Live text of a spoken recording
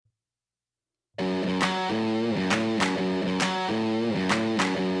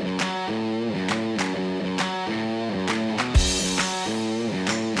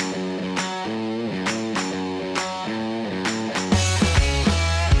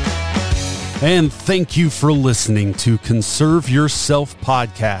And thank you for listening to Conserv Yourself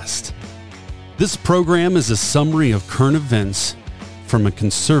podcast. This program is a summary of current events from a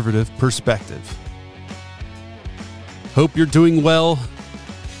conservative perspective. Hope you're doing well.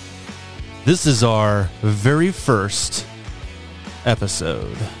 This is our very first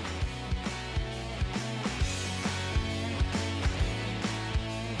episode.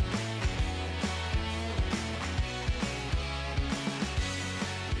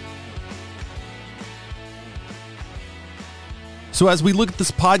 So as we look at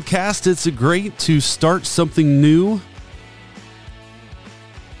this podcast, it's great to start something new.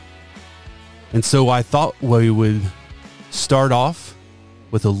 And so I thought we would start off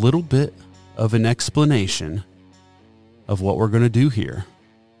with a little bit of an explanation of what we're going to do here.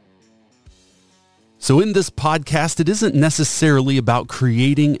 So in this podcast, it isn't necessarily about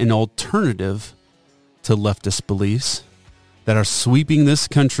creating an alternative to leftist beliefs that are sweeping this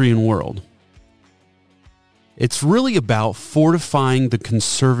country and world. It's really about fortifying the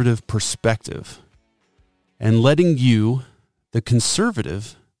conservative perspective and letting you, the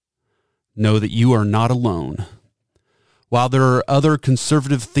conservative, know that you are not alone. While there are other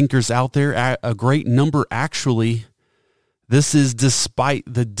conservative thinkers out there, a great number actually, this is despite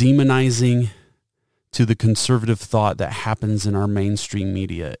the demonizing to the conservative thought that happens in our mainstream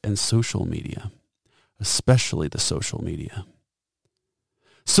media and social media, especially the social media.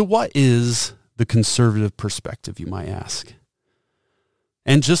 So what is the conservative perspective, you might ask?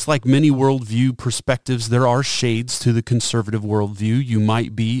 And just like many worldview perspectives, there are shades to the conservative worldview. You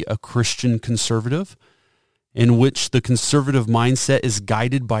might be a Christian conservative, in which the conservative mindset is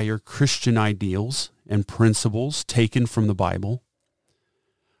guided by your Christian ideals and principles taken from the Bible.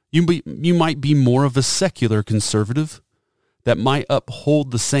 You might be more of a secular conservative that might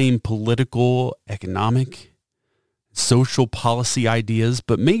uphold the same political, economic, social policy ideas,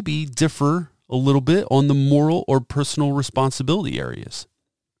 but maybe differ a little bit on the moral or personal responsibility areas.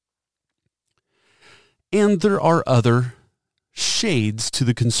 And there are other shades to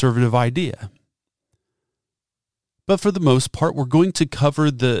the conservative idea. But for the most part, we're going to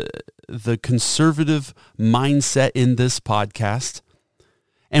cover the conservative mindset in this podcast.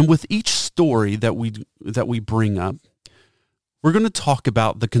 And with each story that we bring up, we're going to talk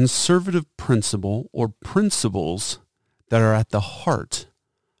about the conservative principle or principles that are at the heart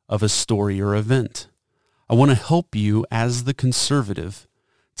of a story or event. I want to help you as the conservative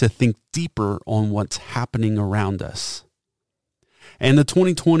to think deeper on what's happening around us. And the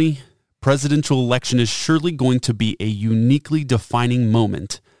 2020 presidential election is surely going to be a uniquely defining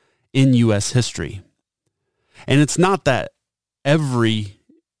moment in U.S. history. And it's not that every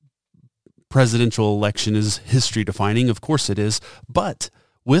presidential election is history defining. Of course it is. But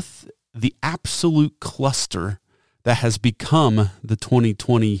with the absolute cluster that has become the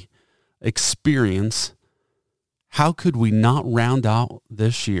 2020 experience, how could we not round out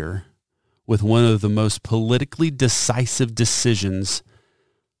this year with one of the most politically decisive decisions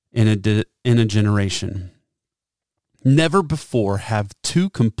in a generation? Never before have two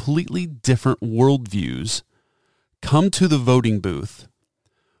completely different worldviews come to the voting booth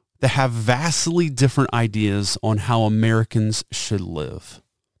that have vastly different ideas on how Americans should live.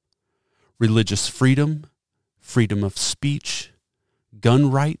 Religious freedom, freedom of speech, gun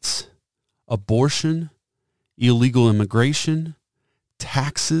rights, abortion, illegal immigration,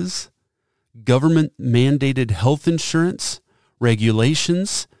 taxes, government-mandated health insurance,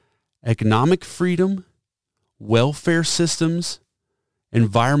 regulations, economic freedom, welfare systems,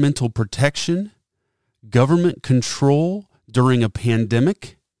 environmental protection, government control during a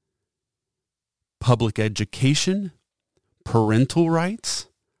pandemic, public education, parental rights,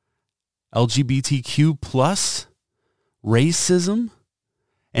 LGBTQ+, racism,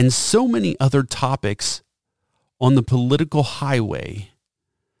 and so many other topics on the political highway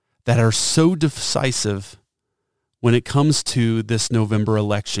that are so decisive when it comes to this November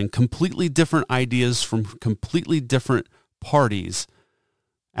election. Completely different ideas from completely different parties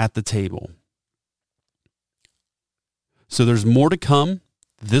at the table. So there's more to come.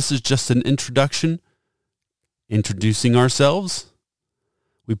 This is just an introduction, introducing ourselves.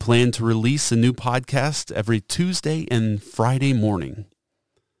 We plan to release a new podcast every Tuesday and Friday morning.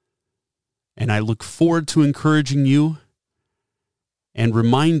 And I look forward to encouraging you and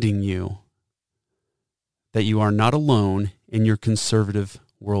reminding you that you are not alone in your conservative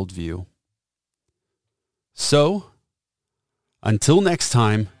worldview. So, until next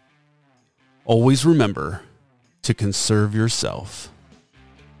time, always remember to conserve yourself.